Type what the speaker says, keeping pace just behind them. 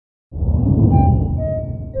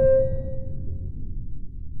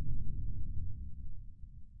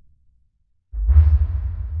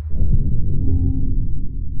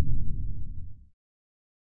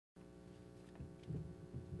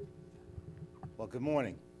Well, good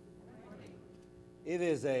morning. It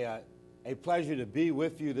is a pleasure to be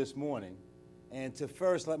with you this morning. And to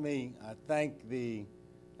first, let me thank the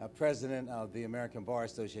president of the American Bar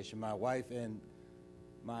Association. My wife and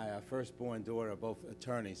my firstborn daughter are both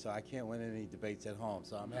attorneys, so I can't win any debates at home.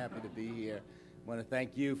 So I'm happy to be here. I want to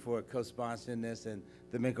thank you for co-sponsoring this and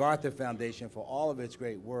the MacArthur Foundation for all of its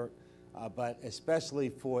great work, but especially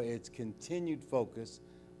for its continued focus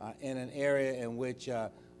in an area in which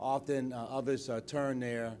often others turn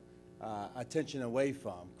their attention away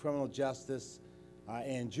from. Criminal justice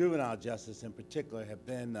and juvenile justice in particular have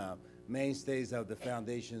been mainstays of the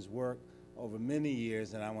Foundation's work over many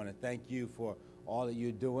years, and I want to thank you for all that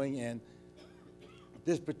you're doing. And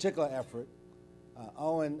this particular effort,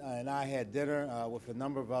 Owen and I had dinner with a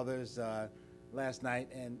number of others last night,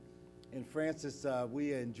 and in Francis,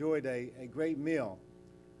 we enjoyed a great meal,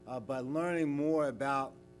 but learning more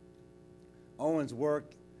about Owen's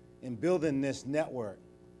work in building this network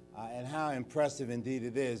and how impressive indeed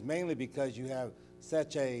it is, mainly because you have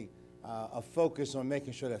such a focus on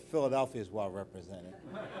making sure that Philadelphia is well represented.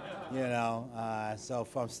 You know, so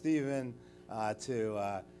from Stephen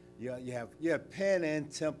to you have Penn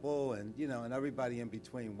and Temple, and and everybody in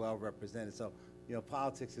between well represented. So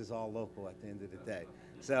politics is all local at the end of the day.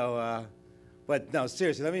 So, but no,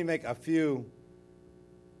 seriously, let me make a few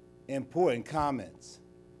important comments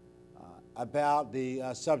about the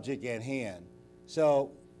subject at hand.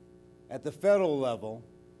 So, at the federal level,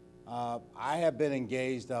 I have been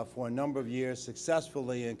engaged for a number of years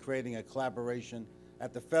successfully in creating a collaboration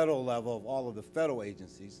at the federal level of all of the federal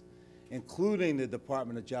agencies, including the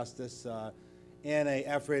Department of Justice, in an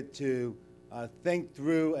effort to think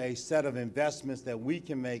through a set of investments that we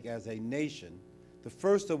can make as a nation, the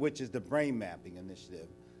first of which is the brain mapping initiative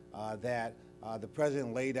that the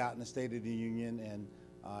President laid out in the State of the Union and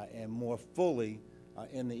more fully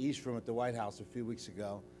in the East Room at the White House a few weeks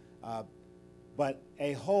ago. But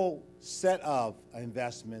a whole set of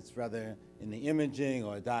investments, whether in the imaging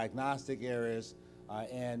or diagnostic areas,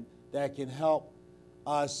 and that can help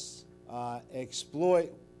us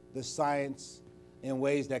exploit the science in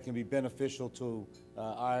ways that can be beneficial to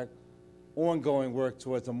our ongoing work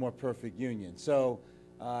towards a more perfect union. So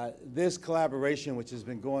this collaboration, which has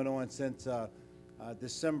been going on since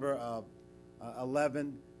December of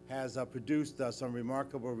 11, has produced some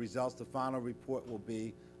remarkable results. The final report will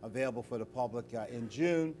be available for the public in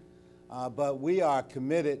June. But we are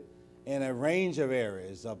committed in a range of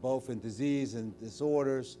areas, both in disease and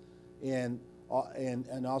disorders, and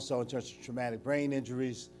also in terms of traumatic brain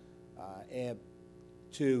injuries, and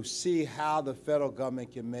to see how the federal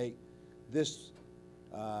government can make this,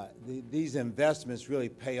 these investments really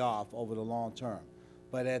pay off over the long term.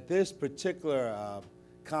 But at this particular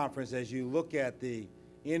conference, as you look at the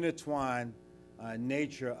intertwined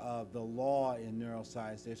nature of the law in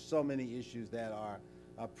neuroscience, there's so many issues that are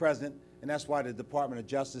present, and that's why the Department of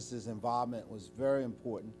Justice's involvement was very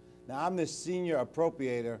important. Now, I'm the senior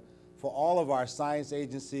appropriator for all of our science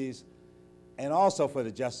agencies and also for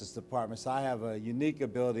the Justice Department, so I have a unique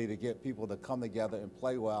ability to get people to come together and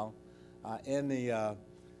play well in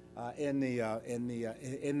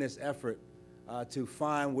this effort to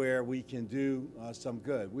find where we can do some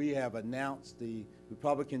good. We have announced, the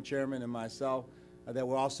Republican chairman and myself, that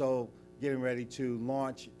we're also getting ready to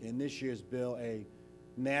launch in this year's bill a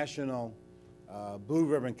national Blue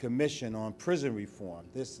Ribbon Commission on prison reform.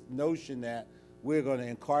 This notion that we're going to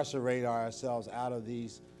incarcerate ourselves out of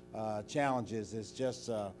these challenges is just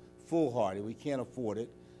foolhardy. We can't afford it,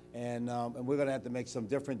 and we're going to have to make some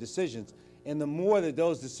different decisions. And the more that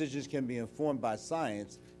those decisions can be informed by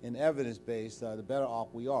science and evidence-based, the better off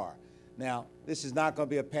we are. Now, this is not going to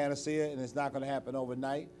be a panacea, and it's not going to happen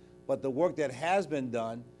overnight, but the work that has been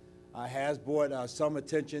done has brought some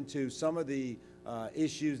attention to some of the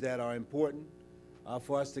issues that are important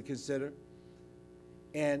for us to consider.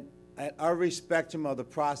 And at every spectrum of the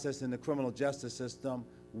process in the criminal justice system,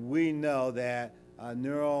 we know that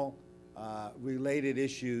neural related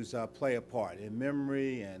issues play a part in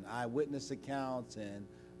memory and eyewitness accounts and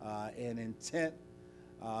intent,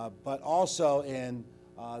 but also in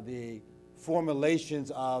the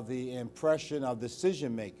formulations of the impression of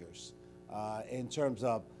decision makers in terms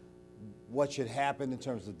of what should happen in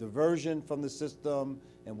terms of diversion from the system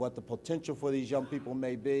and what the potential for these young people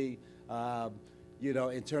may be,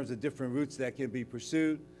 in terms of different routes that can be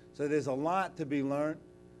pursued. So there's a lot to be learned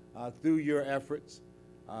through your efforts.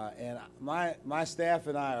 And my staff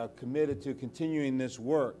and I are committed to continuing this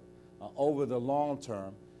work over the long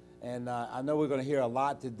term. And I know we're going to hear a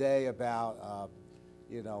lot today about,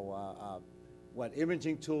 what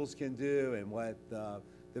imaging tools can do and what the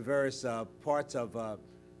various parts of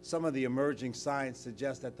some of the emerging science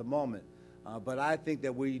suggests at the moment. But I think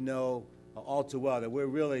that we know all too well that we're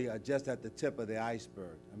really just at the tip of the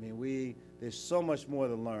iceberg. I mean, there's so much more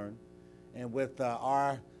to learn. And with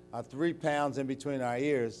our 3 pounds in between our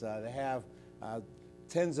ears, they have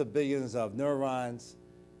tens of billions of neurons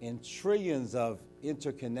and trillions of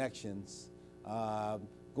interconnections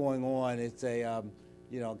going on. It's a,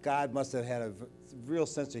 God must have had a real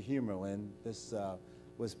sense of humor when this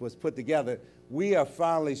was put together. We are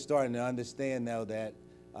finally starting to understand now that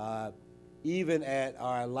even at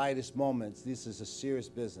our lightest moments, this is a serious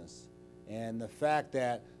business. And the fact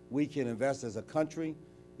that we can invest as a country,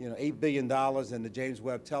 $8 billion in the James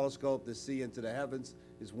Webb Telescope to see into the heavens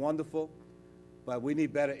is wonderful, but we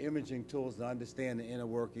need better imaging tools to understand the inner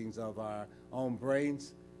workings of our own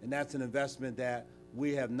brains, and that's an investment that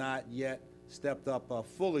we have not yet stepped up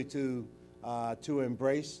fully to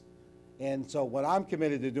embrace. And so what I'm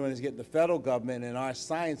committed to doing is getting the federal government and our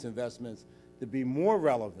science investments to be more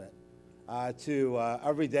relevant to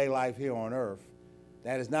everyday life here on Earth.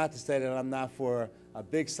 That is not to say that I'm not for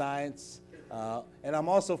big science, and I'm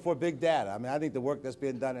also for big data. I mean, I think the work that's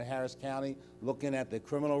being done in Harris County, looking at the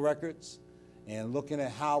criminal records and looking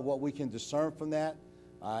at what we can discern from that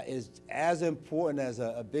is as important as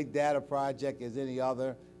a big data project as any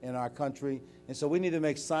other in our country. And so we need to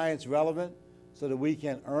make science relevant so that we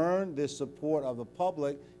can earn the support of the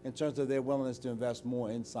public in terms of their willingness to invest more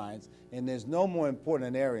in science. And there's no more important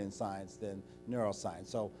an area in science than neuroscience.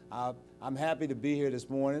 So I'm happy to be here this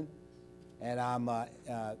morning, and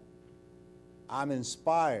I'm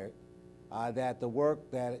inspired that the work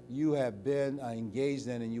that you have been engaged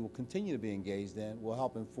in and you will continue to be engaged in will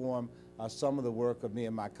help inform some of the work of me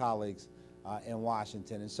and my colleagues in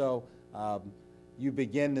Washington. And so you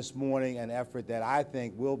begin this morning an effort that I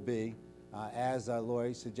think will be, as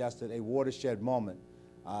Lori suggested, a watershed moment.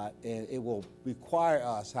 And it will require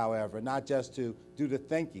us, however, not just to do the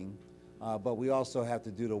thinking, but we also have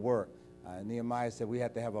to do the work. Nehemiah said we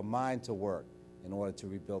have to have a mind to work in order to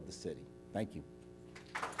rebuild the city. Thank you.